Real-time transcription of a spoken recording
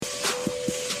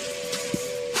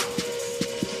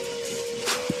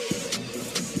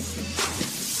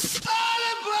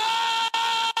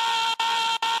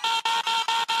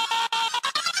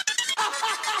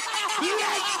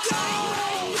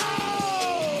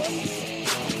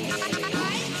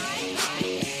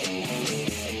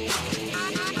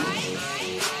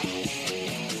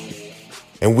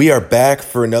And we are back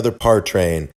for another Par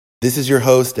Train. This is your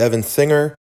host, Evan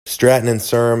Singer. Stratton and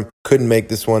Serm couldn't make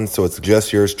this one, so it's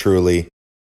just yours truly.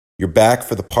 You're back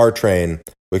for the Par Train,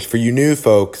 which for you new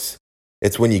folks,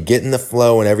 it's when you get in the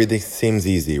flow and everything seems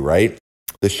easy, right?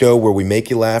 The show where we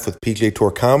make you laugh with PGA Tour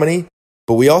comedy,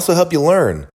 but we also help you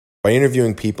learn by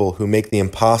interviewing people who make the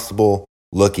impossible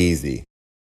look easy.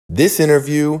 This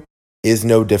interview is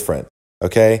no different,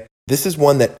 okay? This is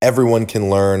one that everyone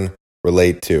can learn,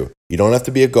 relate to. You don't have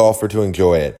to be a golfer to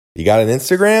enjoy it. You got an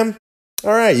Instagram?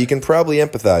 All right, you can probably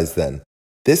empathize then.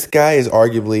 This guy is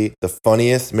arguably the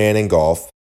funniest man in golf,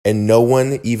 and no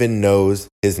one even knows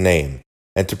his name.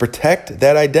 And to protect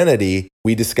that identity,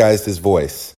 we disguised his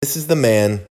voice. This is the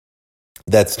man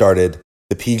that started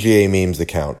the PGA Memes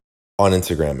account on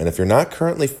Instagram. And if you're not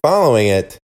currently following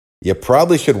it, you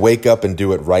probably should wake up and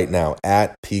do it right now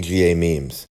at PGA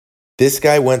Memes. This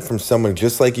guy went from someone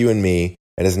just like you and me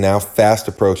and is now fast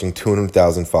approaching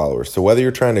 200,000 followers. So whether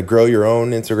you're trying to grow your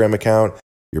own Instagram account,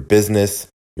 your business,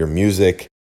 your music,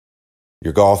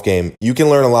 your golf game, you can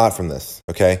learn a lot from this,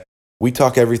 okay? We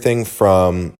talk everything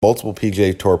from multiple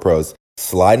PGA Tour pros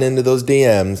sliding into those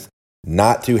DMs,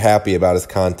 not too happy about his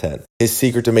content, his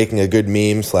secret to making a good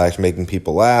meme / making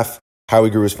people laugh, how he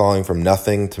grew his following from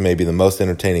nothing to maybe the most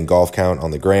entertaining golf count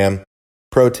on the gram,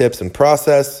 pro tips and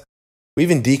process. We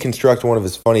even deconstruct one of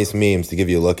his funniest memes to give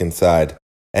you a look inside,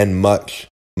 and much,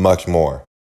 much more.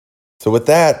 So with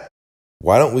that,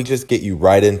 why don't we just get you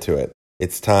right into it?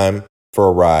 It's time for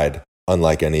a ride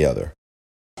unlike any other.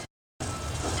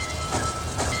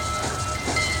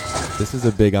 This is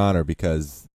a big honor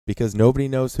because nobody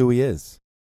knows who he is.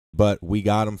 But we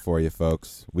got him for you,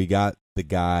 folks. We got the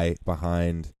guy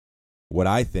behind what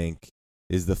I think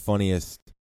is the funniest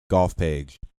golf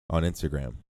page on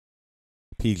Instagram.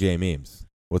 PGA Memes.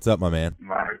 What's up, my man?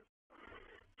 Nice.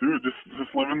 Dude, just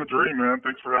living the dream, man.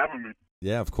 Thanks for having me.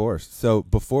 Yeah, of course. So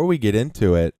before we get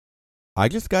into it, I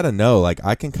just got to know, like,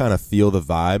 I can kind of feel the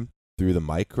vibe through the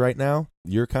mic right now.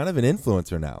 You're kind of an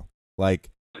influencer now. Like,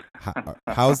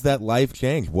 how's that life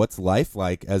changed? What's life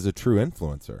like as a true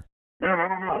influencer? Man, I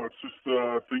don't know. It's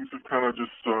just things have kind of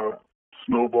just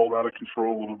snowballed out of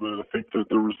control a little bit. I think that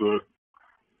there was a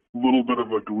little bit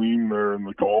of a gleam there in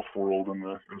the golf world and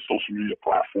the social media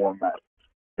platform that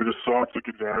I just saw and took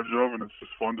advantage of, and it's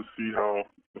just fun to see how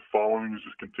the following has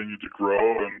just continued to grow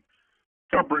and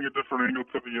kind of bring a different angle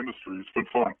to the industry. It's been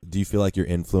fun. Do you feel like your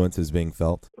influence is being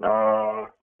felt?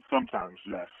 Sometimes,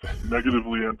 yes.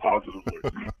 Negatively and positively.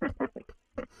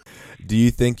 Do you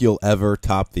think you'll ever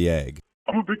top the egg?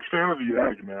 I'm a big fan of the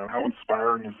egg, man. How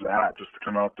inspiring is that? Just to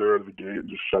come out there out of the gate and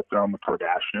just shut down the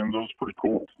Kardashians. That was pretty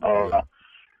cool.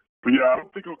 But yeah, I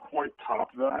don't think I'll quite top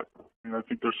that. I mean, I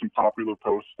think there's some popular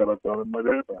posts that I've done in my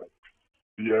day, but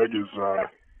the egg is,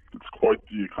 it's quite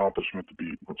the accomplishment to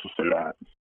beat. Let's just say that.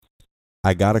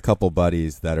 I got a couple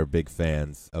buddies that are big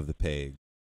fans of the page,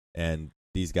 and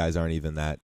these guys aren't even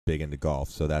that big into golf,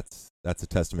 so that's a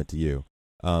testament to you.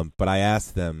 But I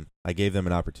gave them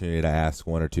an opportunity to ask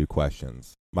one or two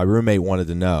questions. My roommate wanted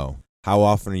to know, how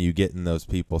often are you getting those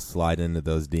people slide into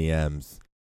those DMs,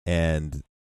 and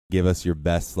give us your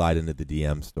best slide into the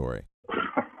DM story?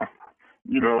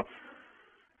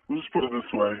 We'll just put it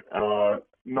this way.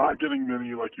 Not getting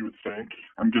many like you would think.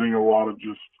 I'm getting a lot of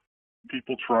just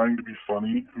people trying to be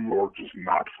funny who are just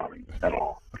not funny at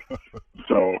all.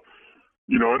 So,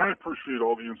 and I appreciate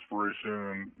all the inspiration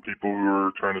and people who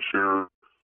are trying to share,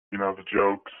 the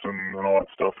jokes and all that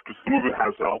stuff, because some of it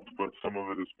has helped, but some of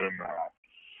it has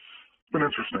been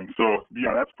interesting. So,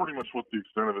 yeah, that's pretty much what the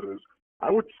extent of it is.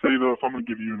 I would say, though, if I'm going to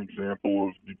give you an example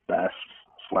of the best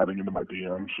sliding into my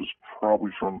DMs, was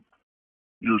probably from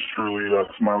yours truly,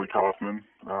 Smiley Kaufman.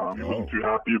 He wasn't too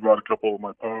happy about a couple of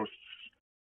my posts.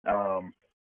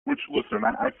 Which, listen,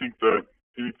 I think that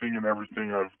anything and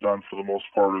everything I've done for the most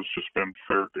part has just been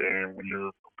fair game. When you're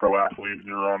a pro athlete and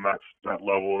you're on that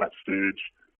level, that stage,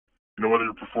 whether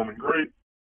you're performing great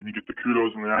and you get the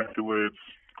kudos and the accolades,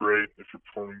 great. If you're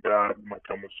performing bad, it might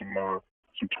come with some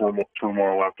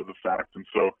turmoil after the fact. And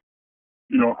so,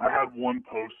 I had one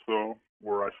post, though,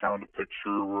 where I found a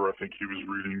picture where I think he was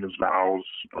reading his vows,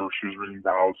 or she was reading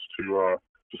vows to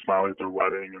Smiley at their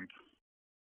wedding, and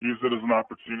used it as an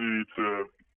opportunity to,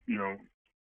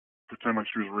 pretend like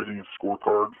she was reading a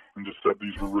scorecard and just said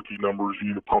these were rookie numbers, you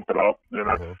need to pump it up. And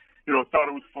I thought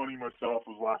it was funny myself,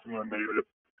 was laughing when I made it.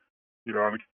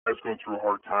 I think I was going through a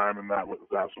hard time, and that's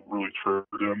what really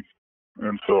triggered him.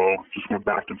 And so just went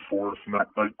back and forth, and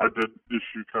I did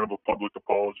issue kind of a public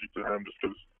apology to him just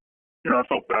because, I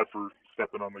felt bad for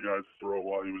stepping on the guy's throat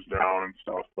while he was down and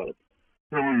stuff. But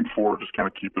moving forward, just kind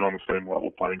of keep it on the same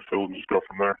level playing field and just go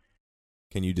from there.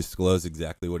 Can you disclose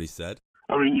exactly what he said?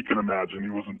 I mean, you can imagine he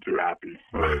wasn't too happy.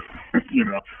 Right. You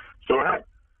know. So, hey,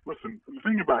 listen, the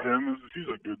thing about him is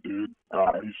he's a good dude.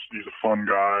 He's a fun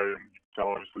guy, and you can tell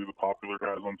obviously the popular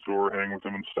guys on tour hang with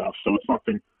him and stuff. So it's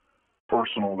nothing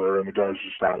personal there, and the guy's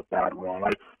just had a bad run.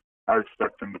 I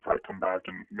expect him to probably come back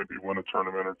and maybe win a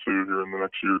tournament or two here in the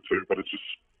next year or two, but it's just,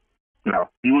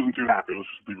 he wasn't too happy. Let's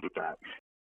just leave it at that.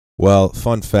 Well,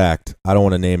 fun fact, I don't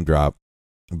want to name drop,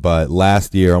 but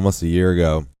last year, almost a year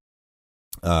ago,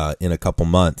 in a couple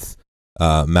months,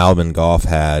 Malvin Golf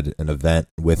had an event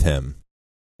with him,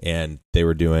 and they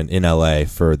were doing in LA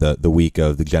for the week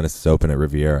of the Genesis Open at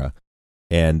Riviera,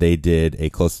 and they did a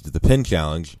closest to the pin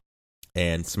challenge,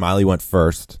 and Smiley went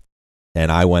first,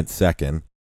 and I went second,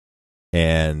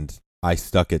 and I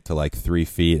stuck it to like 3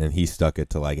 feet, and he stuck it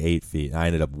to like 8 feet. I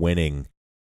ended up winning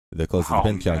the closest to the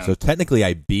pin challenge. So technically,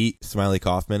 I beat Smiley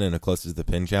Kaufman in a closest to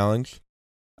the pin challenge.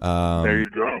 There you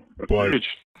go. But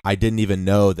I didn't even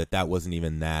know that wasn't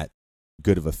even that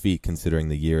good of a feat considering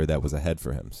the year that was ahead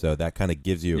for him. So that kind of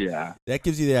gives you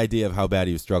the idea of how bad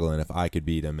he was struggling. If I could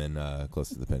beat him in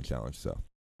closest to the pin challenge, so.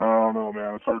 Oh no,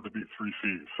 man, it's hard to beat 3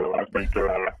 feet. So I think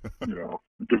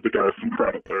give the guy some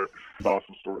credit there. It's an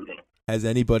awesome story though. Has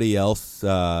anybody else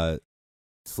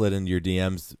slid into your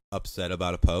DMs upset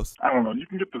about a post? I don't know. You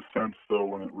can get the sense though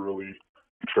when it really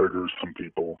triggers some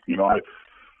people.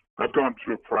 I've gone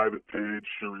to a private page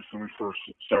here recently for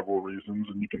several reasons,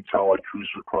 and you can tell like who's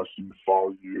requesting to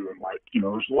follow you, and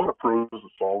there's a lot of pros that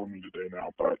follow me today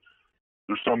now, but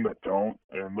there's some that don't,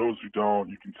 and those who don't,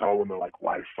 you can tell when they're like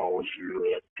life follows you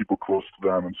or like people close to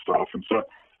them and stuff, and so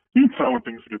you can tell when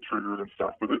things get triggered and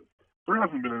stuff. But there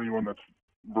hasn't been anyone that's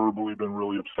verbally been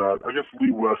really upset. I guess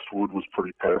Lee Westwood was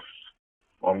pretty pissed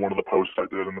on one of the posts I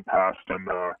did in the past, and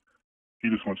he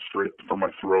just went straight for my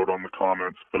throat on the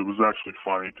comments. But it was actually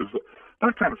funny because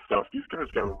that kind of stuff, these guys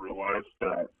got to realize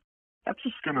that that's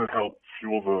just going to help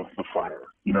fuel the fire.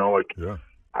 Yeah.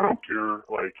 I don't care.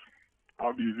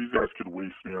 These guys could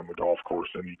waste me on the golf course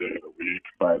any day of the week,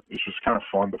 but it's just kind of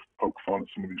fun to poke fun at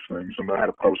some of these things. And I had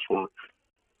a post where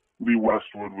Lee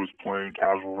Westwood was playing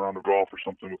casual round of golf or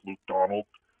something with Luke Donald,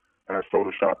 and I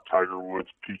photoshopped Tiger Woods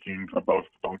peeking above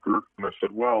the bunker, and I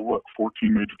said, well, look,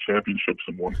 14 major championships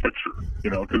in one picture,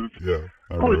 because it's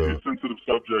probably a sensitive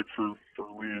subject for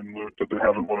Lee and Luke that they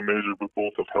haven't won a major, but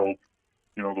both have held,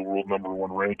 the world #1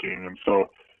 ranking. And so,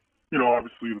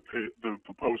 obviously the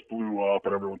post blew up,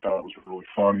 and everyone thought it was really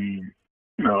funny.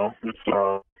 And, it's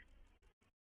a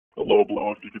low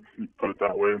blow, if you could put it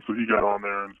that way. And so he got on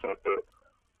there and said that,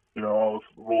 all this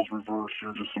roles reverse,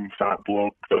 you're just some fat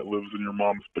bloke that lives in your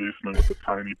mom's basement with a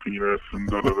tiny penis, and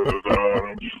da-da-da-da-da. And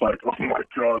I'm just like, oh my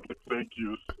God, thank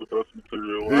you, this is the best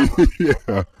material ever.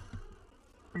 Yeah.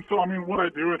 And so, what I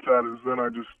do with that is then I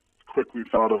just quickly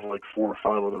thought of like 4 or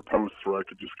 5 other posts where I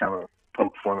could just kind of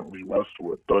poke fun at Lee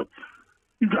Westwood. But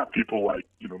you've got people like,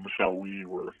 Michelle Wie,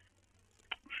 where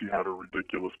she had a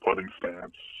ridiculous putting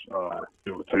stance,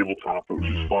 the tabletop. It was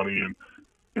just funny, and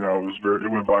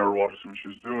it went viral obviously when she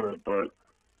was doing it, but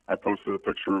I posted a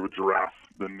picture of a giraffe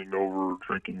bending over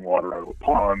drinking water out of a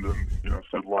pond, and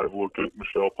said live look at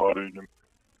Michelle putting,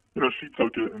 and she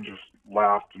took it and just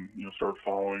laughed and started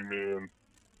following me and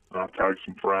tagged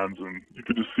some friends, and you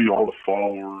could just see all the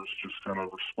followers just kind of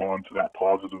respond to that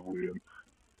positively and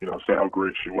say how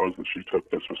great she was, that she took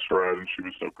this with stride and she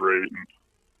was so great.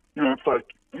 And it's like,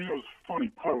 it was a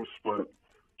funny post, but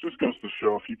just goes to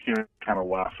show if you can't kind of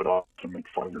laugh it off and make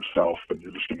fun of yourself, then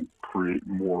you're just going to create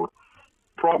more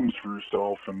problems for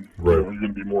yourself, and you're going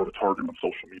to be more of a target on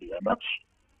social media. And that's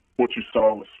what you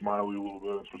saw with Smiley a little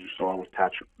bit. That's what you saw with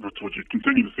Patrick. That's what you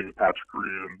continue to see with Patrick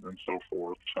Reed and so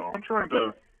forth. So I'm trying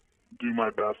to do my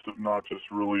best of not just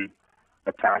really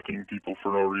attacking people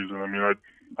for no reason.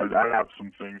 I have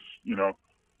some things,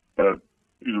 that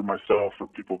either myself or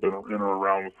people have been in or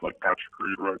around with, like Patrick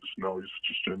Reed, where I just know he's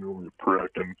just genuinely a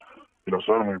prick, and so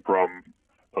I don't have any problem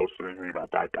posting anything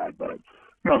about that guy. But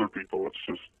other people, it's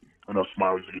just, I know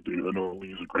Smiley's a good dude, I know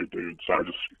Lee's a great dude, so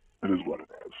it is what it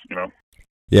is,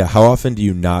 Yeah, how often do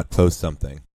you not post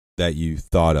something that you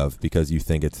thought of because you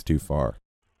think it's too far?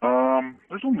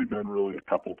 There's only been really a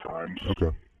couple times.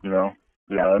 Okay. Yeah,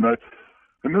 and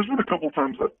there's been a couple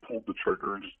times I pulled the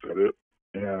trigger and just did it,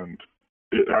 and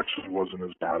it actually wasn't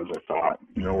as bad as I thought,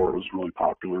 where it was really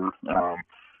popular.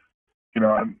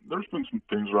 And there's been some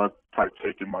things where I've probably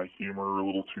taken my humor a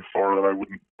little too far that I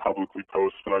wouldn't publicly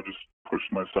post, but I just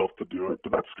pushed myself to do it.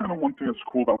 But that's kind of one thing that's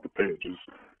cool about the page is,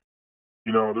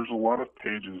 there's a lot of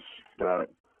pages that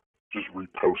just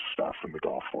repost stuff in the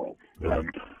golf world. Right.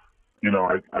 And,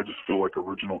 I just feel like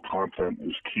original content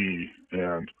is key.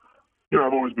 And,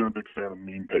 I've always been a big fan of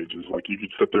meme pages. Like, you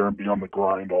could sit there and be on the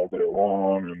grind all day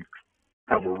long and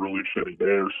have a really shitty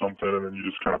day or something, and then you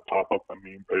just kind of pop up a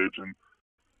meme page, and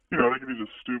they can be the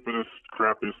stupidest,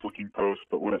 crappiest looking post,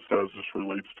 but what it says just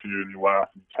relates to you, and you laugh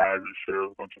and tag or share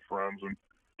with a bunch of friends, and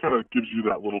kind of gives you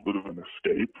that little bit of an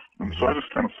escape. And so I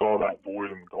just kind of saw that void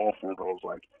in the golf world. I was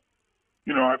like,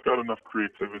 I've got enough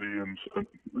creativity and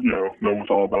know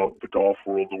all about the golf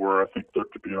world to where I think there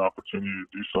could be an opportunity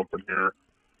to do something here,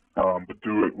 but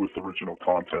do it with original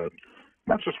content. And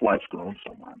that's just why it's grown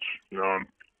so much. And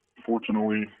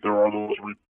fortunately, there are those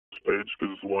repost page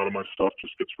because a lot of my stuff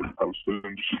just gets reposted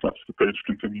and just lets the page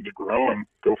continue to grow and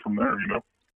go from there.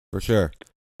 For sure.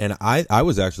 And I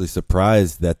was actually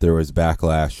surprised that there was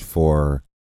backlash for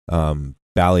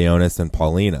Balionis and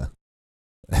Paulina.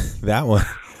 That one.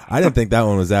 I didn't think that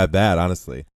one was that bad,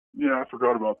 honestly. Yeah, I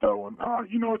forgot about that one.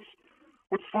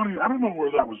 What's funny, I don't know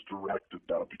where that was directed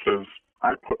though, because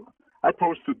I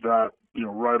posted that,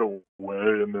 right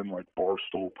away, and then like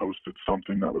Barstool posted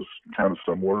something that was kind of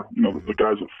similar. The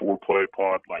guys at Foreplay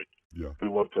Pod, they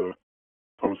love to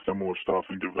post similar stuff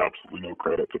and give absolutely no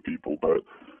credit to people, but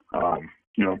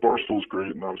Barstool's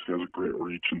great and obviously has a great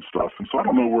reach and stuff. And so I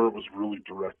don't know where it was really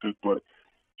directed, but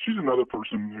she's another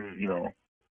person who,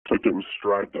 took it with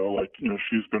stride though.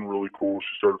 She's been really cool.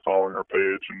 She started following our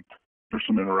page, and there's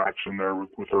some interaction there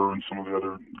with her and some of the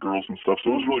other girls and stuff. So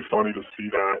it was really funny to see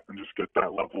that and just get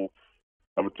that level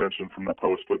of attention from that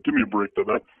post. But give me a break though.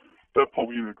 That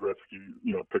Paulina Gretzky,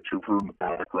 picture of her in the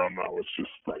background, that was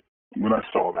just like, when I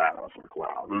saw that, I was like,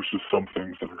 wow, there's just some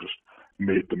things that are just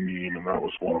made the meme, and that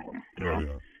was one of them.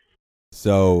 Yeah.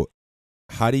 So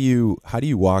how do you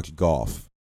watch golf?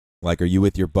 Like, are you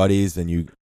with your buddies and you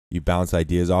bounce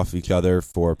ideas off each other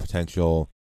for a potential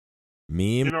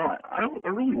meme?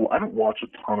 I don't watch a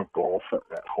ton of golf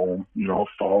at home. I'll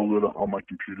follow it on my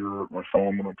computer or my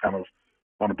phone when I'm kind of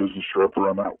on a business trip or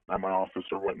I'm at my office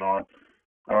or whatnot.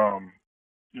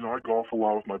 I golf a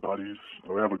lot with my buddies.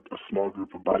 We have a small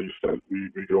group of buddies that we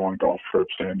go on golf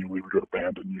trips annually. We go to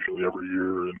Bandon usually every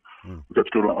year, and we got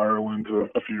to go to Ireland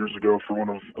a few years ago for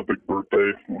a big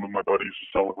birthday. One of my buddies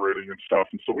was celebrating and stuff,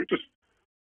 and so we just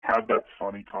have that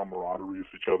funny camaraderie with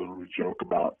each other. We joke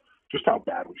about just how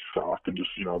bad we suck and just,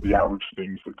 the average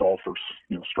things that golfers,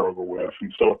 struggle with.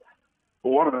 And so a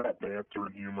lot of that banter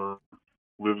and humor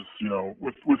lives,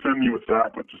 within me with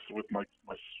that, but just with my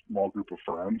small group of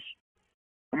friends.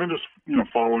 And then just,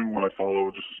 following what I follow,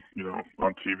 just,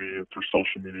 on TV and through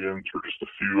social media and through just a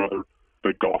few other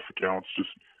big golf accounts, just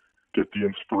get the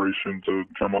inspiration to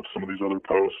drum up some of these other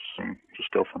posts and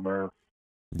just go from there.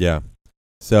 Yeah.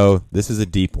 So this is a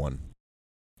deep one.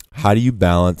 How do you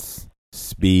balance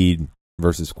speed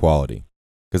versus quality?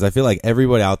 Because I feel like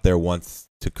everybody out there wants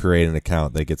to create an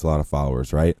account that gets a lot of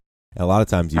followers, right? And a lot of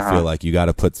times you feel like you got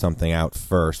to put something out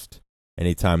first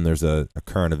anytime there's a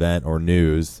current event or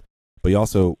news, but you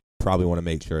also probably want to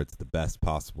make sure it's the best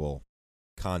possible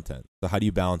content. So how do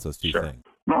you balance those two things?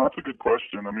 No, that's a good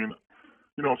question. I mean,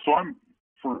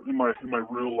 so in my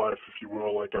real life, if you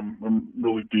will, like I'm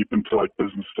really deep into like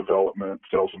business development,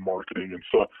 sales and marketing. And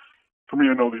so for me,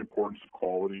 I know the importance of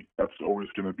quality. That's always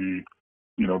going to be,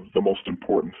 the most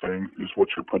important thing is what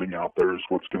you're putting out there is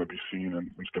what's going to be seen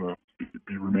and it's going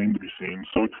to remain to be seen.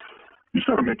 So you just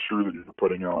got to make sure that you're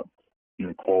putting out,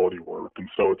 quality work. And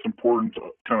so it's important to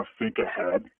kind of think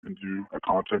ahead and do a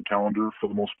content calendar for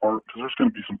the most part, because there's going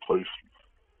to be some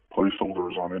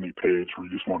placeholders on any page where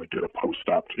you just want to get a post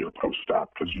app to get a post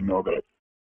app, because that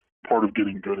part of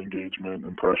getting good engagement,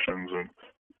 impressions, and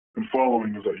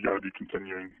following is that you got to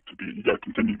continue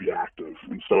to be active.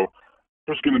 And so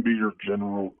there's going to be your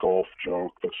general golf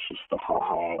joke that's just the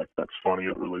haha, like that's funny,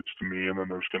 it relates to me, and then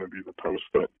there's going to be the post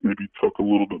that maybe took a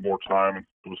little bit more time and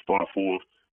was thoughtful of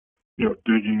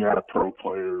digging at a pro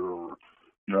player, or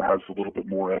has a little bit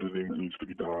more editing that needs to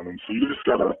be done. And so you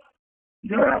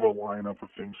gotta have a lineup of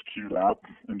things queued up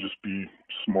and just be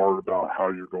smart about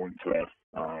how you're going to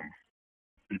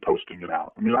be posting it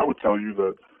out. I mean, I would tell you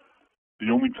that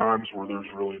the only times where there's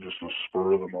really just a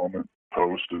spur of the moment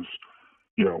post is,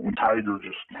 when Tiger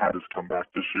just had his comeback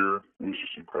this year. It was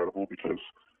just incredible because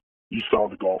you saw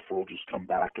the golf world just come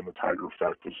back, and the Tiger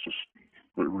effect was just,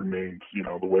 it remained,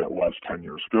 the way it was 10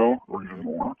 years ago or even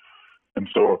more. And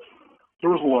so there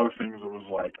was a lot of things that was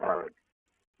like, all right,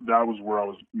 that was where I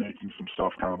was making some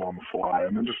stuff kind of on the fly.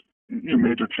 And then just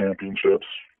major championships.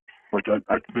 Like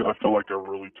I feel like I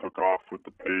really took off with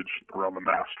the page around the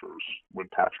Masters when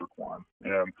Patrick won.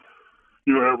 And,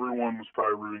 everyone was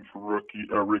probably rooting for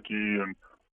Ricky and,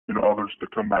 others to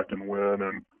come back and win.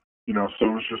 And, so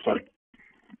it was just like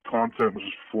content was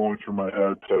just flowing through my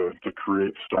head to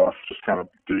create stuff, just kind of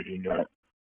digging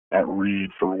at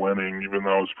Reed for winning, even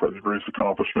though it was probably the greatest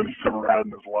accomplishment he's ever had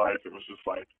in his life. It was just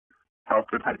like, how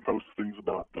could I post things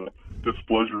about the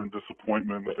displeasure and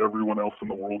disappointment that everyone else in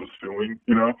the world is feeling,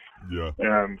 you know? Yeah.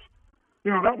 And,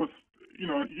 you know, that was, you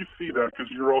know, you see that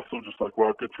because you're also just like,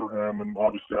 well, good for him. And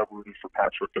obviously I've rooted for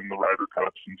Patrick and the Ryder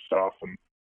Cups and stuff. And,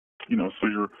 you know, so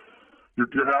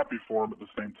you're happy for him. At the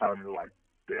same time, you're like,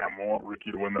 damn, I want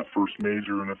Ricky to win that first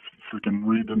major. And if freaking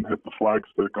Reed didn't hit the flag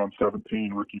stick on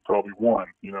 17, Ricky probably won,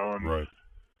 you know? And right.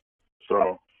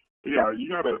 So, yeah, you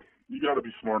gotta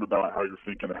be smart about how you're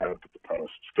thinking ahead with the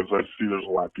posts, because I see there's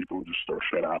a lot of people who just throw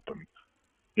shit up, and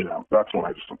you know that's when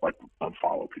I just don't like to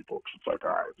unfollow people, because it's like,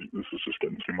 all right, this is just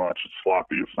getting too much. It's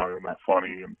sloppy. It's not even that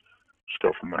funny, and just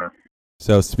go from there.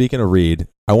 So speaking of Reed,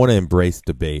 I want to embrace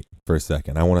debate for a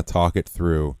second. I want to talk it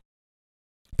through.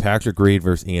 Patrick Reed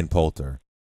versus Ian Poulter.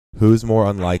 Who's more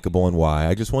unlikable and why?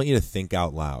 I just want you to think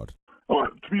out loud. Well,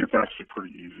 to me, it's actually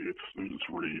pretty easy. It's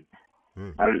Reed.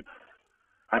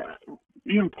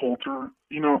 Ian Poulter,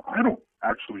 you know, I don't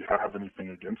actually have anything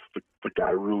against the guy,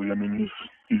 really. I mean,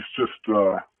 he's just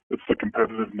it's the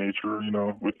competitive nature, you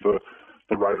know, with the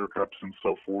Ryder Cups and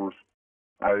so forth.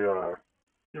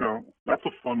 You know, that's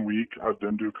a fun week. I've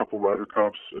been to a couple Ryder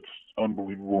Cups. It's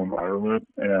unbelievable environment,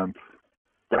 and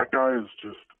that guy is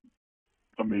just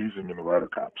amazing in the Ryder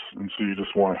Cups, and so you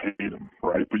just want to hate him,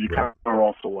 right? But you kind of are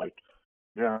also like,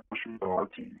 yeah, I wish he was on our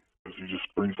team, because he just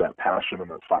brings that passion and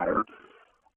that fire.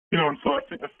 You know, and so I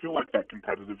feel like that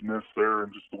competitiveness there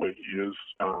and just the way he is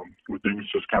with things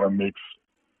just kind of makes,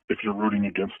 if you're rooting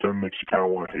against him, makes you kind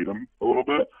of want to hate him a little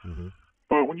bit. Mm-hmm.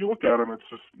 But when you look at him, it's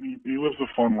just he lives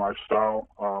a fun lifestyle.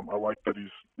 I like that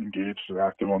he's engaged and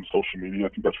active on social media. I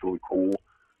think that's really cool.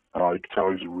 You can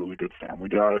tell he's a really good family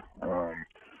guy.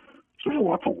 So there's a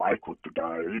lot to like with the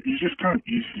guy. He's just kind of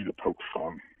easy to poke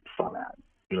fun at,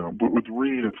 you know. But with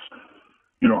Reed, it's,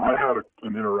 you know, I had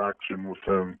an interaction with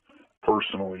him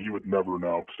personally. You would never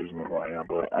know because he doesn't know who I am,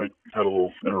 but I had a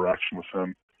little interaction with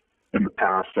him in the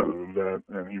past at an event,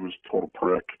 and he was a total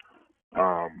prick.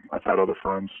 I've had other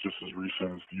friends just as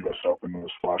recent as the U.S. Open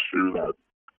this last year that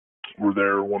were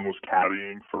there. One was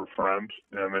caddying for a friend,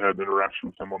 and they had an interaction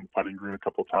with him on the putting green a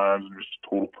couple of times, and he was just a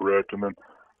total prick. And then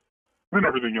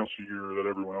everything else you hear that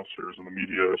everyone else hears in the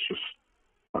media, it's just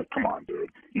like, come on, dude.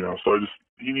 You know, so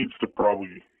he needs to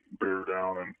probably bear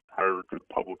down and hire a good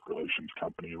public relations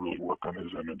company and really work on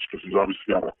his image, because he's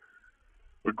obviously got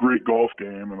a great golf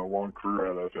game and a long career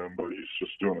ahead of him, but he's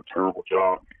just doing a terrible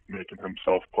job making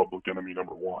himself public enemy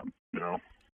number one, you know?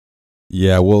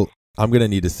 Yeah, well, I'm going to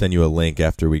need to send you a link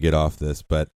after we get off this,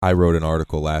 but I wrote an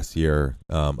article last year,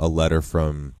 a letter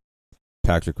from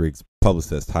Patrick Reed's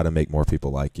publicist, How to Make More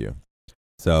People Like You.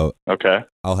 So okay,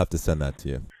 I'll have to send that to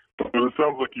you. But it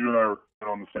sounds like you and I are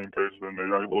on the same page then.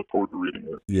 Maybe I look forward to reading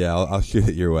it. Yeah, I'll shoot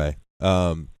it your way.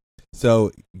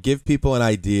 So give people an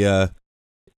idea.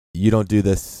 You don't do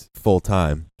this full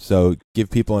time, so give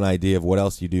people an idea of what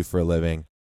else you do for a living.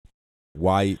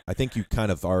 Why? I think you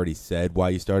kind of already said why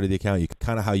you started the account. You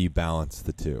kind of how you balance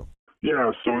the two.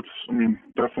 Yeah, so it's, I mean,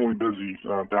 definitely busy,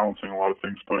 balancing a lot of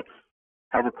things, but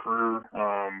have a career.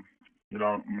 You know,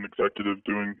 I'm an executive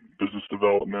doing business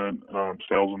development,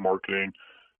 sales and marketing.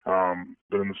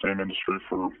 Been in the same industry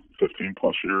for 15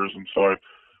 plus years, and so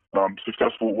I'm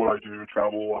successful at what I do,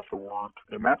 travel a lot for work,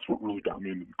 and that's what really got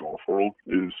me into the golf world.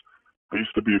 Is I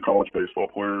used to be a college baseball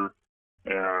player,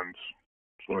 and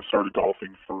when I started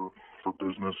golfing for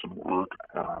business and work,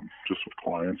 just with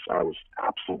clients, I was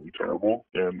absolutely terrible,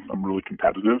 and I'm really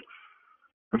competitive,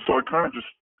 and so I kind of just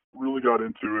really got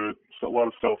into it. So a lot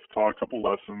of self-talk, a couple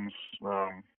lessons,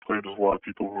 played with a lot of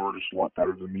people who were just a lot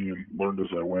better than me, and learned as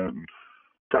I went. And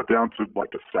got down to like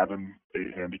a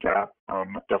 7-8 handicap.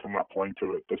 Definitely not playing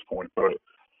to it at this point, but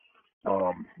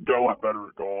got a lot better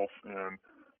at golf. And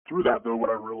through that, though, what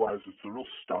I realized is it's a real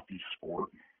stuffy sport,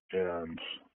 and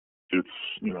it's,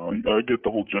 you know, I get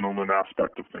the whole gentleman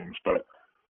aspect of things, but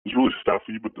it's really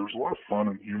stuffy. But there's a lot of fun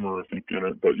and humor, I think, in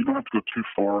it. But you don't have to go too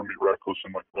far and be reckless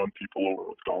and like run people over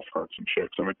with golf carts and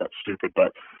chicks. I think that's stupid,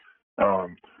 but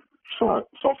so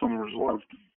something there was a lot of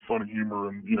fun and humor,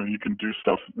 and you know, you can do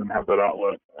stuff and have that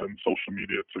outlet on social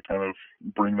media to kind of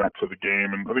bring that to the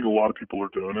game. And I think a lot of people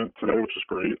are doing it today, which is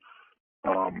great.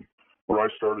 Where I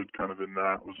started kind of in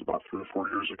that was about 3 or 4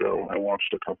 years ago. I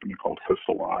launched a company called Hiss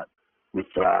a Lot with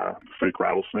fake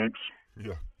rattlesnakes.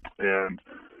 Yeah. And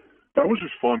that was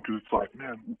just fun because it's like,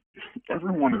 man,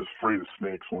 everyone is afraid of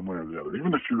snakes one way or the other.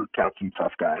 Even if you're a Captain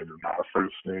Tough Guy and you're not afraid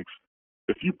of snakes,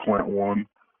 if you plant one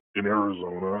in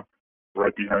Arizona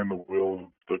right behind the wheel of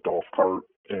the golf cart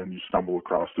and you stumble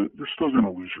across it, you're still going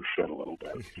to lose your shit a little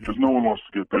bit because no one wants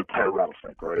to get bit by a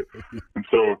rattlesnake, right? And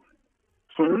so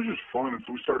So it was just fun, and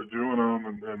so we started doing them,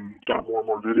 and got more and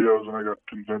more videos, and I got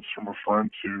convinced from a friend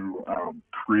to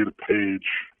create a page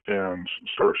and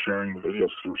start sharing the videos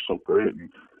because they were so great, and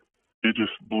it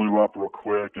just blew up real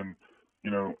quick. And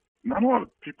you know, not a lot of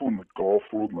people in the golf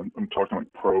world, I'm talking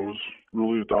like pros,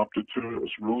 really adopted to it. It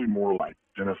was really more like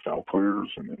NFL players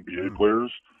and NBA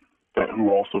players that who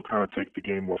also kind of take the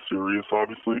game more serious,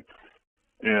 obviously,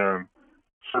 and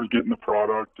started getting the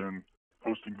product and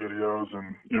posting videos.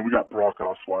 And you know, we got Brock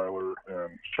Osweiler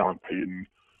and Sean Payton,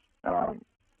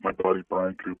 my buddy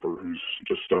Brian Cooper, who's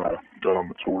just got on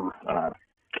the tour,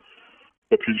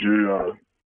 the PGA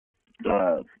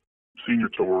senior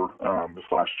tour this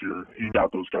last year. He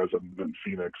got those guys up in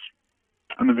Phoenix,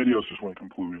 and the videos just went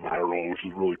completely viral, which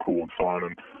was really cool and fun.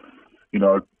 And you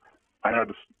know, I had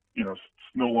to, you know,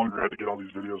 no longer had to get all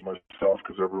these videos myself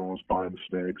because everyone was buying the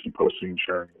snakes and posting and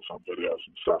sharing those on videos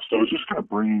and stuff. So it was just kind of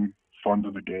bringing fun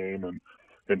to the game and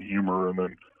humor. And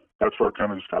then that's where I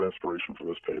kind of just got inspiration for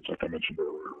this page, like I mentioned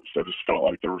earlier. So I just felt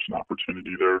like there was an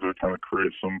opportunity there to kind of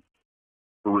create some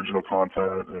original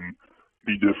content and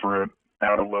be different,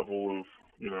 add a level of,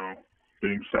 you know,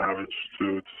 being savage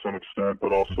to some extent,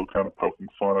 but also kind of poking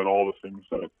fun at all the things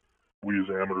that we as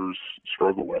amateurs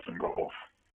struggle with in golf.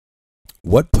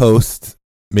 What post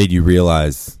made you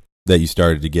realize that you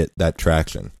started to get that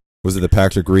traction? Was it the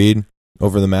Patrick Reed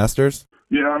over the Masters?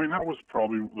 Yeah, I mean, that was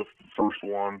probably the first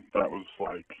one that was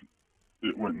like,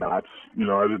 it went nuts. You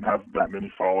know, I didn't have that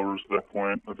many followers at that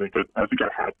point. I think I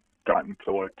had gotten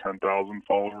to like 10,000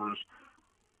 followers.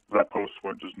 That post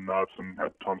went just nuts and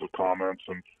had tons of comments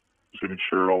and was getting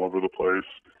shared all over the place.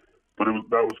 But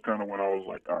that was kind of when I was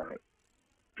like, all right,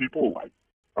 people like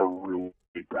are really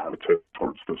gravitate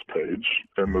towards this page,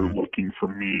 and they're looking for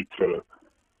me to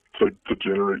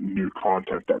generate new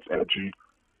content that's edgy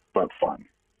but fun,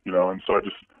 you know. And so I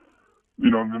just,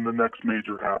 you know, and then the next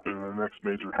major happened, and the next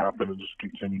major happened, and just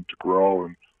continued to grow.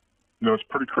 And you know, it's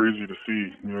pretty crazy to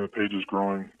see. You know, the page is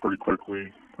growing pretty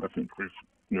quickly. I think we've,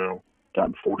 you know,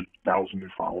 gotten 40,000 new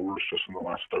followers just in the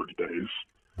last 30 days.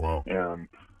 Wow! And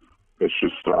it's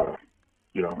just,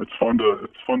 you know, it's fun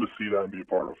to see that and be a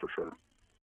part of, for sure.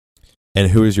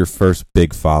 And who is your first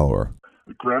big follower?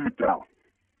 Graham McDowell.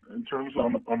 In terms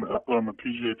on the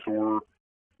PGA Tour,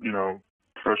 you know,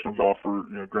 professional golfer,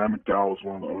 you know, Graham McDowell was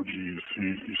one of the OGs.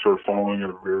 He started following at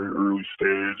a very early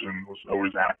stage and was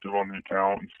always active on the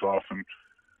account and stuff. And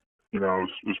you know,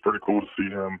 it was pretty cool to see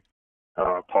him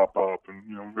pop up. And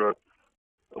you know, we've got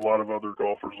a lot of other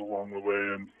golfers along the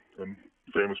way and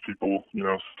famous people, you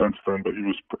know, since then. But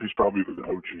he's probably the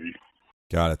OG.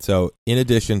 Got it. So in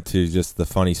addition to just the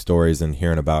funny stories and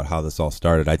hearing about how this all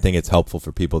started, I think it's helpful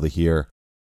for people to hear,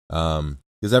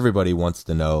 because everybody wants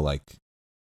to know like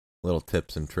little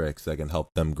tips and tricks that can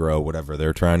help them grow whatever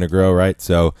they're trying to grow, right?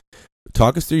 So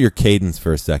talk us through your cadence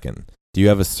for a second. Do you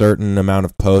have a certain amount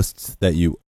of posts that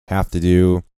you have to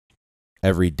do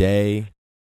every day?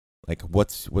 Like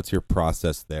what's your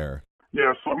process there?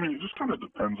 Yeah, so I mean, it just kind of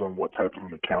depends on what type of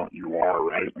an account you are,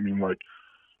 right? I mean, like,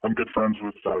 I'm good friends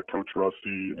with Coach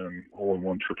Rusty and Hole in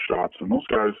One Trick Shots, and those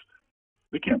guys,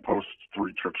 they can't post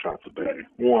 3 trick shots a day.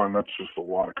 One, that's just a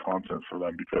lot of content for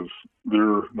them because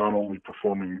they're not only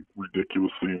performing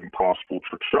ridiculously impossible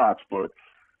trick shots, but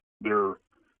they're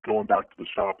going back to the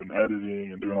shop and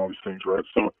editing and doing all these things, right?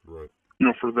 So, you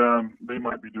know, for them, they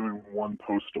might be doing 1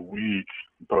 post a week,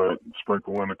 but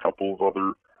sprinkle in a couple of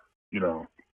other, you know,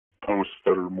 posts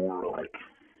that are more like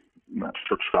not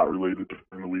trick shot related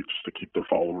during the week just to keep their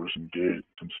followers engaged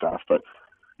and stuff. But,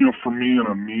 you know, for me on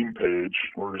a meme page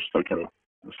or just like a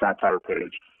satire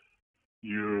page,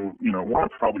 you know,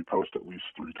 want to probably post at least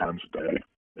 3 times a day.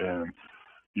 And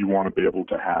you want to be able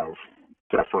to have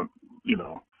different, you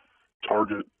know,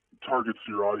 targets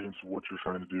to your audience of what you're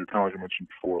trying to do. Kind of like I mentioned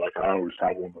before, like I always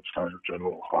have one that's kind of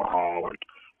general, haha, like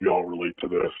we all relate to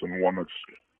this, and one that's,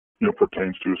 you know,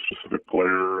 pertains to a specific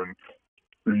player. And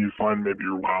you find maybe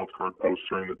your wild card post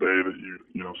during the day that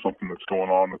you know, something that's going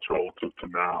on that's relative to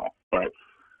now. But,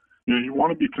 you know, you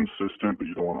want to be consistent, but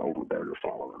you don't want to overbear your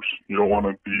followers. You don't want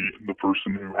to be the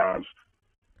person who has,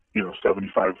 you know,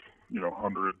 75, you know,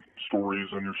 100 stories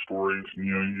on your stories, and,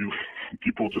 you know,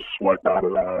 people just swipe out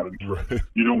of that. And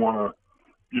you don't want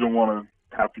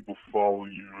to have people follow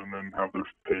you and then have their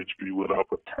page be lit up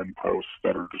with 10 posts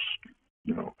that are just,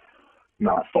 you know,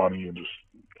 not funny and just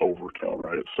overkill,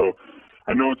 right? So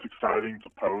I know it's exciting to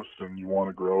post and you want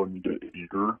to grow and you get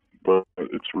eager, but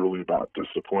it's really about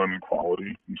discipline and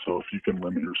quality. And so if you can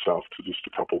limit yourself to just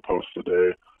a couple posts a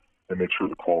day and make sure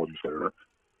the quality's there,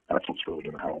 that's what's really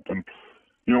going to help. And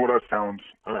you know what I found?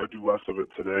 I do less of it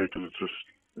today because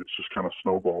it's just kind of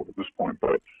snowballed at this point.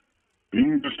 But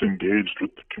being just engaged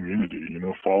with the community,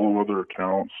 follow other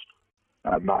accounts,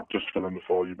 not just for them to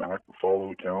follow you back, but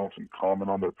follow accounts and comment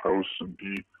on their posts and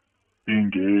be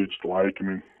engaged. I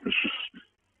mean, it's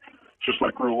just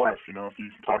like real life, if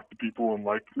you talk to people and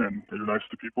you're nice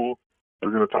to people,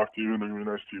 they're going to talk to you and they're going to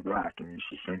be nice to you back. And it's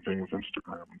the same thing with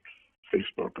Instagram and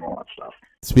Facebook and all that stuff.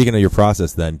 Speaking of your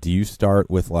process then, do you start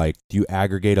with do you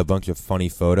aggregate a bunch of funny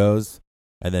photos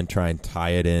and then try and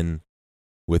tie it in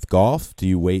with golf? Do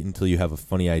you wait until you have a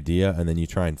funny idea and then you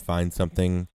try and find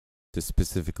something to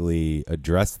specifically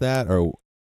address that? Or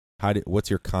what's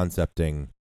your concepting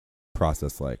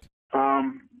process like?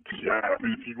 Yeah, I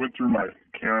mean, if you went through my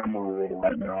camera roll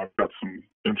right now, I've got some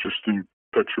interesting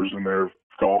pictures in there of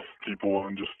golf people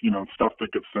and just, stuff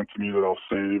that gets sent to me that I'll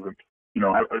save. And,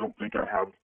 I don't think I have,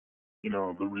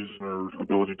 the reason or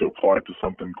ability to apply it to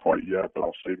something quite yet, but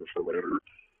I'll save it for later.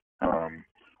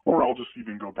 Or I'll just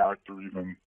even go back through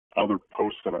even other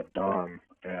posts that I've done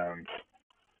and,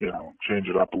 change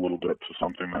it up a little bit to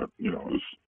something that, is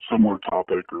similar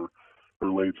topic or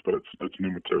relates, but it's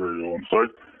new material. And so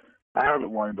I have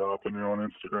it lined up, and on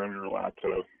Instagram you're allowed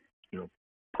to,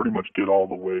 pretty much get all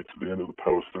the way to the end of the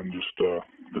post and just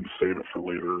then save it for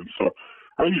later. And so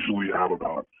I usually have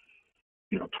about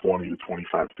 20 to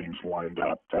 25 things lined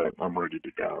up that I'm ready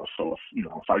to go. So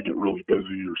if I get really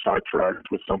busy or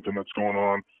sidetracked with something that's going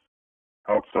on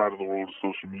outside of the world of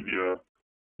social media,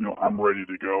 I'm ready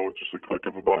to go with just a click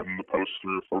of a button to post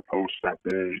 3 or 4 posts that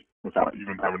day without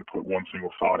even having to put one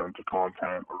single thought into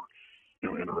content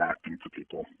or interacting to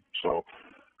people. So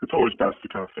it's always best to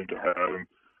kind of think ahead, and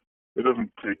it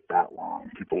doesn't take that long.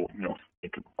 People,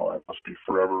 think, oh, that must be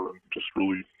forever and just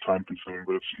really time consuming,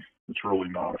 but it's really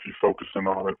not. If you focus in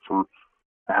on it for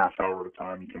a half hour at a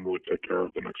time, you can really take care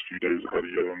of the next few days ahead of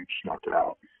you and just knock it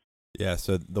out. Yeah,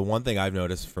 so the one thing I've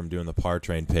noticed from doing the Par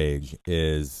Train page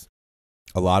is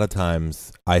a lot of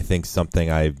times I think something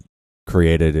I've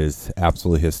created is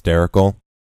absolutely hysterical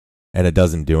and it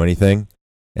doesn't do anything.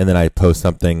 And then I post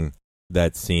something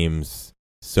that seems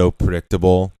so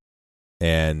predictable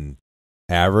and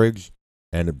average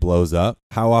and it blows up.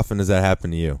 How often does that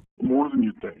happen to you? More than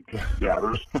you'd think. Yeah,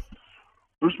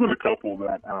 there's been a couple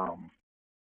that I'm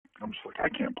just like, I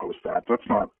can't post that. That's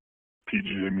not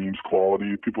PGA memes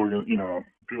quality. People are gonna,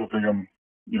 people think I'm,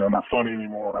 not funny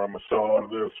anymore. I'm a sellout of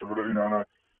this or whatever, and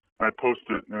I post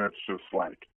it and it's just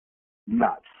like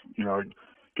nuts. I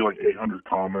get like 800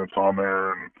 comments on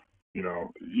there, and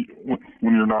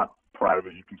when you're not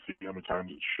private, you can see how many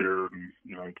times it's shared, and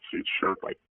you can see it's shared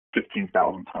like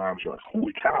 15,000 times. You're like,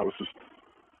 holy cow,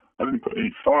 I didn't put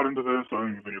any thought into this. I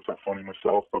don't even think it's that funny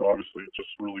myself, but obviously it just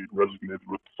really resonated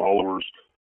with the followers.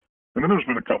 And then there's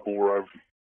been a couple where I've,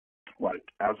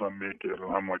 as I make it,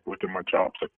 and I'm like licking my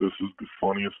chops, like, this is the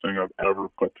funniest thing I've ever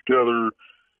put together.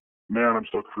 Man, I'm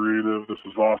so creative. This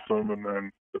is awesome. And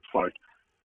then it's like,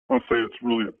 I won't say it's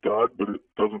really a dud, but it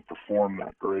doesn't perform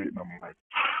that great. And I'm like,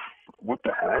 what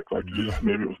the heck?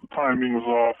 Maybe it was the timing was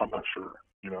off. I'm not sure.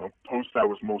 Post I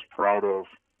was most proud of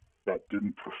that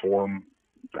didn't perform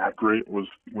that great was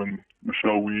when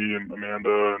Michelle Wee and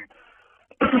Amanda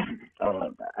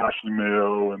and Ashley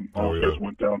Mayo and all those guys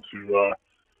went down to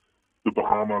the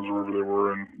Bahamas or wherever they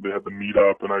were, and they had the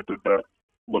meetup, and I did that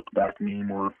look back meme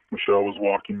where Michelle was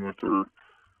walking with her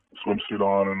swimsuit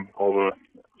on, and all the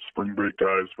spring break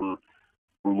guys were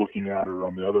looking at her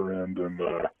on the other end, and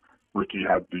Ricky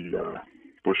had the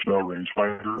Bushnell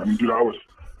rangefinder. I mean, dude, I was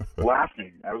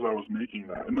laughing as I was making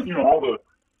that, and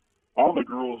all the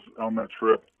girls on that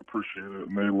trip appreciated it,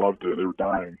 and they loved it. They were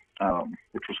dying,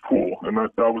 which was cool, and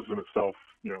that was in itself,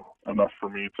 enough for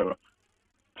me to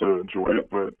enjoy it.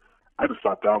 But I just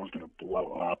thought that was going to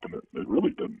blow up, and it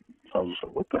really didn't. So I was just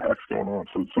like, what the heck's going on?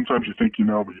 So sometimes you think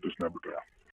but you just never do.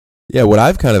 Yeah, what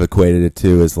I've kind of equated it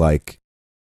to is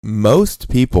most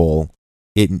people,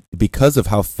 because of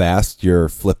how fast you're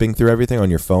flipping through everything on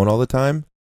your phone all the time,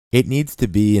 it needs to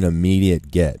be an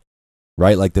immediate get,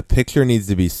 right? Like the picture needs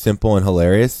to be simple and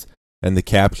hilarious, and the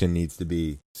caption needs to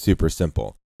be super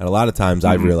simple. And a lot of times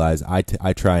I've realized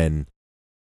I try and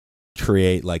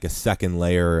create like a second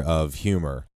layer of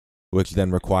humor, which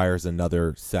then requires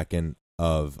another second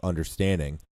of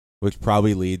understanding, which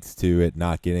probably leads to it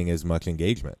not getting as much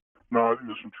engagement. No, I think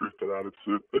there's some truth to that.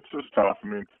 It's just tough. I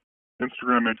mean,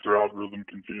 Instagram makes their algorithm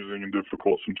confusing and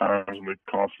difficult sometimes, and they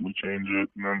constantly change it.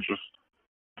 And then just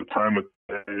the time of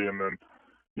day, and then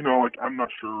I'm not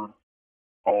sure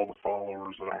all the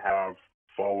followers that I have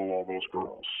follow all those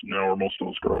girls, or most of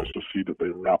those girls, to see that they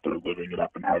were out there living it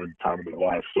up and having the time of their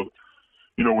life. So,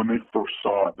 when they first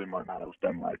saw it, they might not have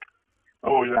been like,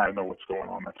 oh yeah, I know what's going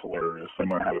on. That's hilarious. They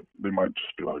might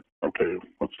just be like, okay,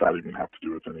 what's that even have to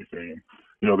do with anything?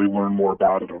 they learn more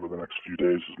about it over the next few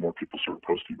days as more people start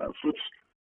posting about it. So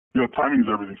it's, timing is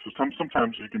everything. So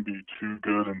sometimes you can be too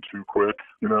good and too quick,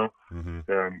 Mm-hmm.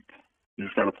 and you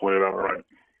just got to play it out right.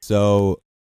 So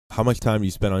how much time do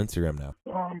you spend on Instagram now?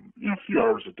 A few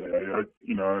hours a day.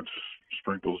 It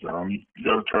sprinkles down. You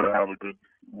got to try to have a good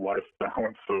life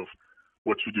balance of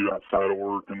what you do outside of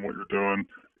work and what you're doing.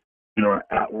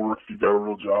 At work, if you've got a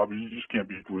real job, you just can't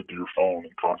be glued to your phone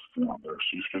and constantly on there.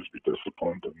 So you just got to be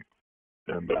disciplined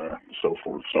and so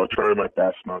forth. So I try my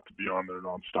best not to be on there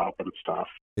nonstop, but it's tough.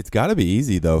 It's got to be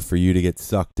easy, though, for you to get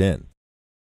sucked in.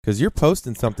 Because you're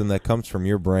posting something that comes from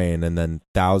your brain, and then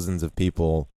thousands of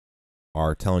people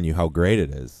are telling you how great it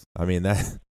is. I mean,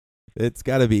 it's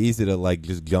got to be easy to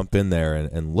just jump in there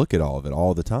and look at all of it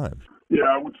all the time. Yeah,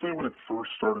 I would say when it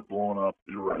first started blowing up,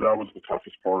 you're right. That was the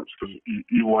toughest part because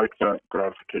you like that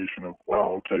gratification of,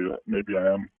 wow, okay, maybe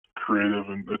I am creative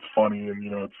and it's funny, and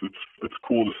it's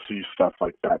cool to see stuff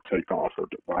like that take off or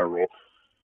get viral.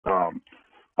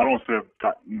 I don't want to say I've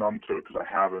got numb to it because I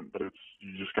haven't, but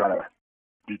you just gotta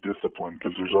be disciplined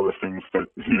because there's other things that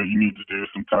you need to do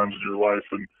sometimes in your life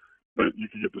and that you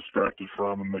can get distracted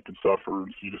from and they can suffer,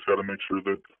 and so you just got to make sure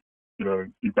that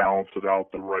you balance it out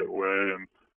the right way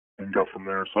and go from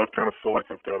there. So I kind of feel like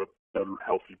I've got a better,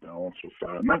 healthy balance with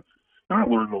that. And I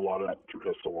learned a lot of that through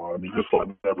Histolot. I mean,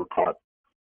 Histolot never caught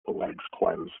the legs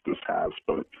quite as this has,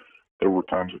 but there were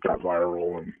times it got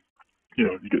viral and,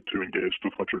 you get too engaged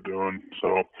with what you're doing.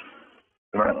 So,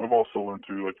 and I've also learned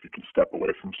too, like, you can step away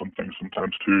from some things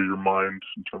sometimes too. Your mind,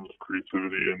 in terms of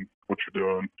creativity and what you're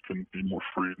doing, can be more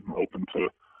free and open to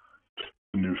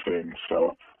new things.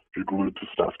 So if you're glued to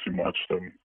stuff too much,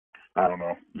 then I don't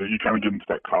know. You kind of get into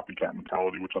that copycat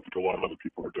mentality, which I think a lot of other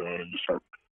people are doing, and you start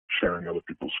sharing other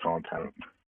people's content.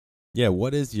 Yeah,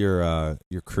 what is your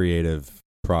creative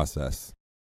process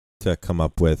to come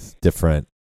up with different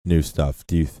new stuff?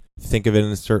 Do you think of it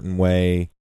in a certain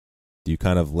way? Do you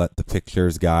kind of let the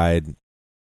pictures guide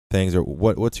things, or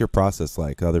what's your process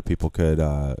like? Other people could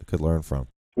learn from.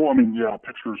 Well, I mean, yeah,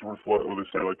 pictures worth what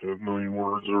they say, like a million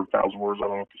words or 1,000 words. I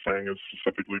don't know what the saying is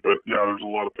specifically, but yeah, there's a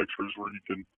lot of pictures where you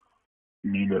can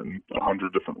mean it in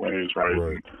 100 different ways, right?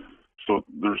 Right. And so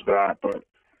there's that, but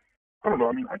I don't know.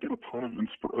 I mean, I get a ton of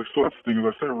inspiration. So that's the thing, is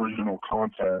I say original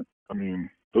content. I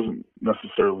mean, doesn't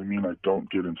necessarily mean I don't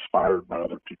get inspired by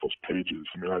other people's pages.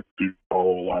 I mean, I do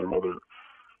follow a lot of other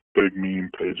big meme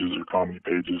pages or comedy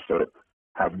pages that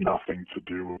have nothing to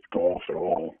do with golf at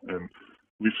all. And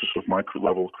at least just with my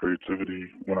level of creativity,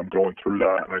 when I'm going through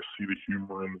that and I see the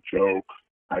humor in the joke,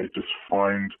 I just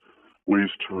find ways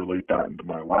to relate that into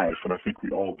my life. And I think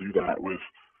we all do that with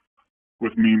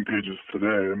meme pages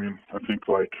today. I mean, I think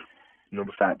the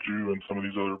Fat Jew and some of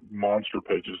these other monster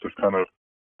pages, they've kind of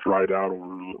dried out over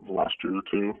the last year or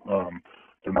two.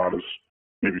 They're not as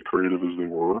maybe creative as they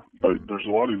were, but there's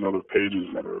a lot of these other pages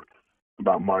that are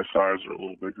about my size or a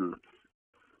little bigger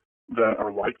that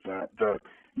are like that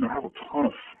have a ton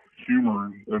of humor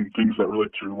and things that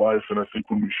relate to your life. And I think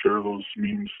when we share those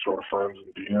memes to our friends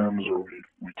in DMs or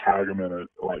we tag them in it,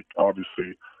 like,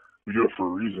 obviously we do it for a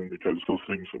reason because those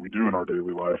things that we do in our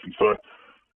daily life. And so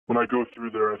when I go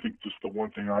through there, I think just the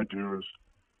one thing I do is,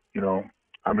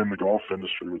 I'm in the golf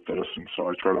industry with this, and so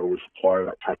I try to always apply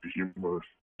that type of humor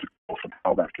to golf and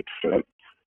how that could fit.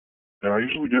 And I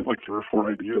usually get like 3 or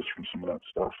 4 ideas from some of that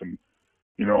stuff, and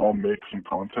I'll make some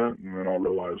content, and then I'll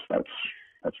realize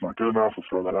that's not good enough. I'll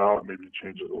throw that out, maybe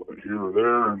change it a little bit here or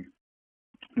there, and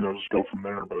just go from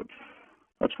there. But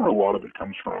that's where a lot of it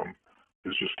comes from,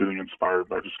 is just getting inspired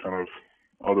by just kind of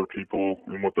other people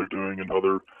and what they're doing in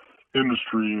other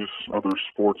industries, other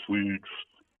sports leagues,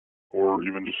 or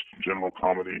even just general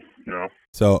comedy,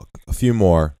 So a few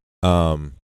more,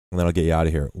 and then I'll get you out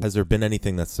of here. Has there been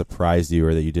anything that surprised you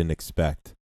or that you didn't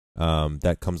expect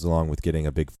that comes along with getting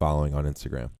a big following on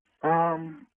Instagram?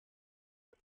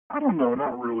 I don't know,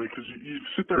 not really, because you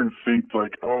sit there and think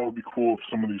like, oh, it'd be cool if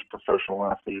some of these professional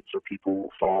athletes or people will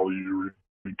follow you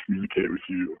and communicate with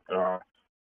you,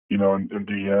 in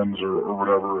DMs or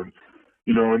whatever, and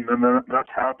and then that's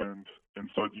happened, and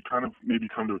so you kind of maybe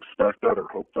come to expect that or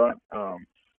hope that.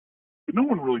 But no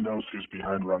one really knows who's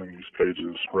behind running these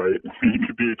pages, right? It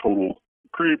could be a total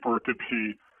creep, or it could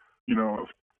be, a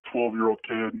 12-year-old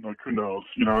kid. Like, who knows,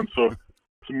 And so,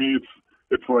 to me,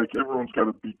 it's like everyone's got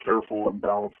to be careful and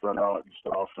balance that out and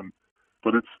stuff.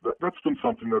 But that's been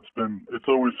something it's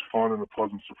always fun and a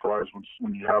pleasant surprise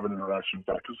when you have an interaction with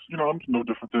that, because I'm no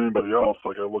different than anybody else.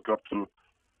 Like, I look up to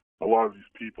a lot of these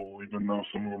people, even though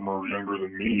some of them are younger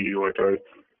than me. Like,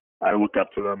 I look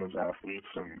up to them as athletes,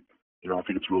 and I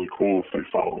think it's really cool if they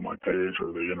follow my page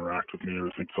or they interact with me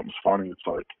or think something's funny. It's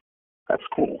like, that's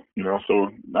cool, So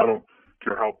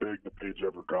care how big the page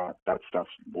ever got, that stuff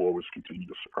will always continue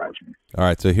to surprise me. All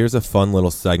right, so here's a fun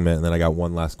little segment, and then I got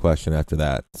one last question after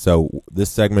that. So this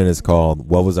segment is called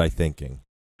What Was I Thinking?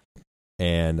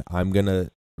 And I'm going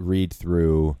to read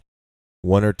through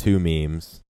one or two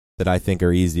memes that I think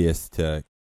are easiest to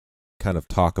kind of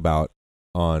talk about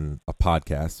on a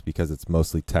podcast because it's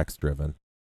mostly text-driven.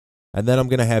 And then I'm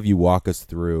going to have you walk us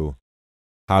through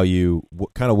how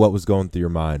what was going through your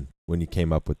mind when you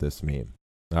came up with this meme.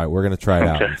 All right, we're going to try it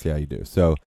out and see how you do.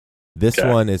 So this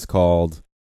one is called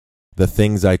The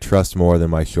Things I Trust More Than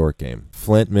My Short Game.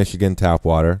 Flint, Michigan tap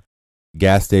water,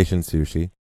 gas station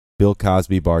sushi, Bill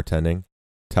Cosby bartending,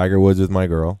 Tiger Woods with my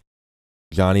girl,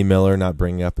 Johnny Miller not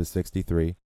bringing up his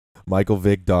 63, Michael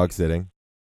Vick dog sitting,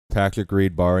 Patrick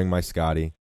Reed borrowing my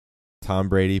Scotty, Tom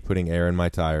Brady putting air in my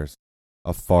tires,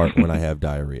 a fart when I have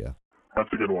diarrhea. That's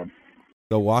a good one.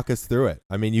 So walk us through it.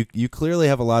 I mean, you clearly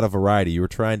have a lot of variety. You were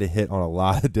trying to hit on a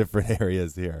lot of different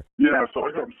areas here. Yeah, so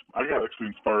I got actually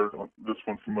inspired on this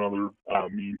one from another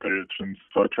meme page, and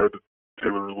so I tried to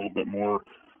tailor a little bit more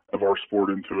of our sport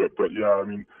into it. But yeah, I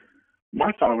mean,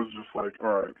 my thought was just like,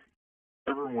 all right,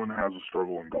 everyone has a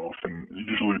struggle in golf, and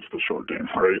usually it's the short game,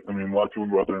 right? I mean, a lot of people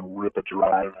go out there and rip a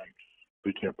drive, and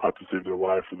they can't putt to save their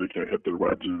life, or they can't hit their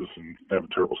wedges, and they have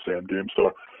a terrible sand game.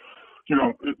 So, you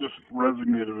know, it just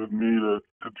resonated with me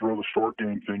to throw the short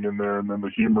game thing in there, and then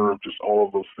the humor of just all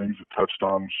of those things it touched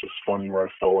on was just funny, where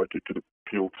I felt like it could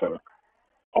appeal to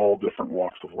all different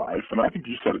walks of life. And I think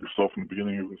you said it yourself in the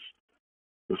beginning of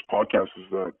this podcast, is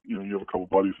that, you know, you have a couple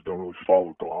buddies that don't really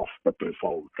follow golf, but they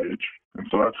follow the page. And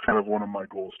so that's kind of one of my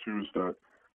goals too, is that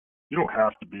you don't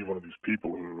have to be one of these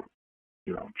people who,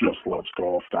 you know, just loves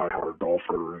golf, diehard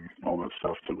golfer and all that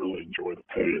stuff to really enjoy the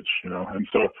page, you know. And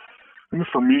so, and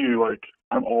for me, like,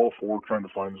 I'm all for trying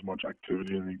to find as much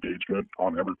activity and engagement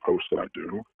on every post that I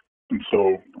do. And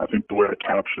so I think the way I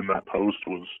captioned that post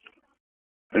was,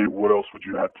 hey, what else would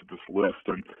you add to this list?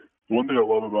 And one thing I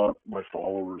love about my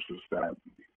followers is that,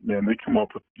 man, they come up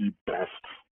with the best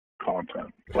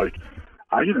content. Like,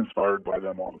 I get inspired by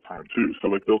them all the time too. So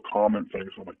like, they'll comment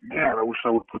things, I'm like, man, I wish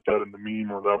I would put that in the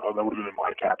meme, or that would have been in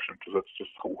my caption, because that's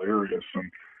just hilarious.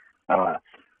 And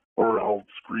or I'll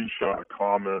screenshot a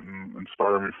comment and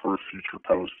inspire me for a future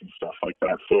post and stuff like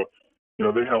that. So, you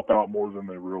know, they help out more than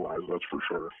they realize, that's for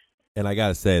sure. And I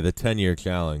gotta say, the 10-year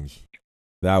challenge,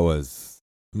 that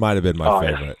might have been my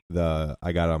favorite.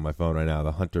 I got it on my phone right now.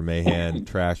 The Hunter Mahan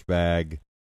trash bag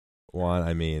one.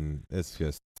 I mean, it's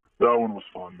just, that one was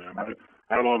fun, man.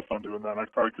 I had a lot of fun doing that. I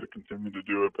probably could have continued to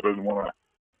do it, but I didn't want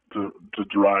to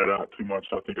dry it out too much.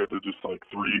 I think I did just like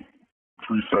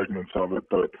three segments of it,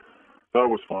 but that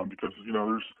was fun because, you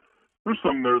know, there's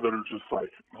some there that are just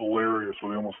like hilarious,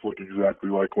 where they almost look exactly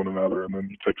like one another, and then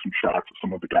you take some shots at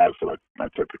some of the guys that I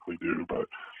typically do.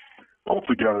 But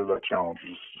altogether, that challenge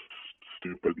is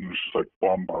stupid, and it's just like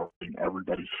bombarding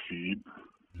everybody's feed.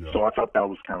 Yeah. So I thought that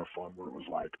was kind of fun, where it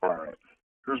was like, all right,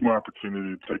 here's my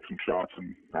opportunity to take some shots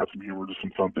and add some humor to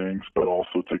some fun things, but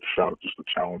also take a shot at just the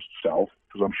challenge itself,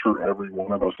 because I'm sure every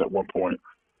one of us at one point,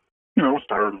 you know, was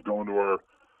tired of going to our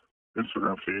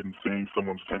Instagram feed and seeing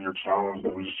someone's 10-year challenge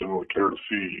that we just didn't really care to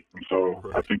see. And so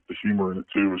I think the humor in it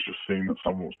too is just seeing that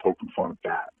someone was poking fun at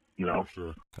that, you know?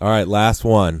 Sure. All right, last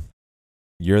one.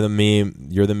 You're the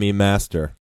meme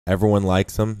master. Everyone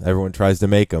likes them. Everyone tries to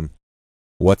make them.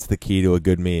 What's the key to a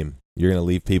good meme? You're going to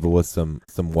leave people with some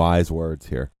wise words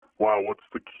here. Wow, what's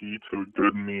the key to a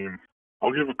good meme?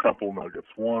 I'll give a couple nuggets.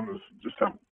 One is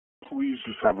please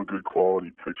have a good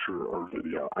quality picture or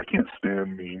video. I can't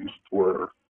stand memes where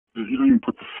you don't even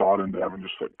put the thought into having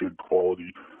just like good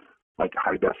quality, like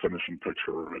high definition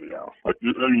picture or video. Like,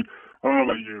 I mean, I don't know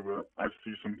about you, but I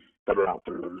see some that are out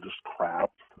there that are just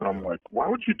crap, and I'm like, why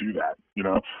would you do that? You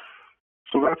know?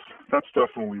 So that's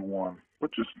definitely one.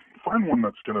 But just find one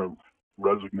that's gonna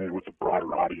resonate with a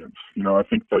broader audience. You know, I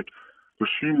think like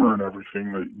there's humor in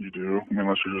everything that you do,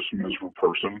 unless you're just a miserable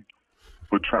person.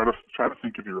 But try to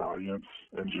think of your audience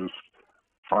and just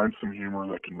find some humor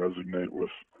that can resonate with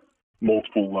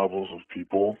multiple levels of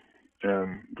people,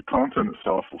 and the content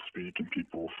itself will speak, and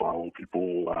people will follow.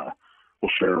 People will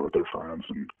share it with their friends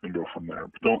and go from there.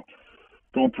 But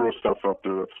don't throw stuff up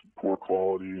there that's poor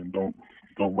quality, and don't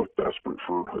look desperate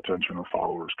for attention or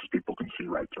followers, because people can see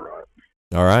right through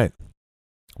it. All right.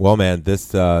 Well, man,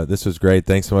 this was great.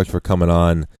 Thanks so much for coming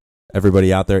on.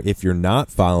 Everybody out there, if you're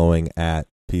not following at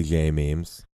PGA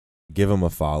Memes, give them a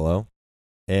follow,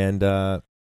 and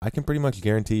I can pretty much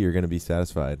guarantee you're going to be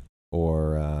satisfied,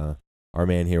 or our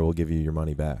man here will give you your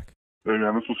money back. Hey,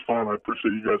 man, this was fun. I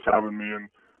appreciate you guys having me and,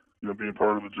 you know, being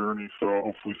part of the journey. So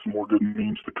hopefully some more good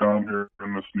memes to come here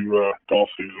in this new golf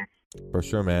season. For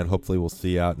sure, man. Hopefully we'll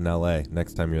see you out in LA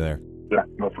next time you're there. Yeah,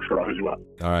 no, for sure. I'll hit you up.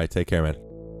 All right, take care, man.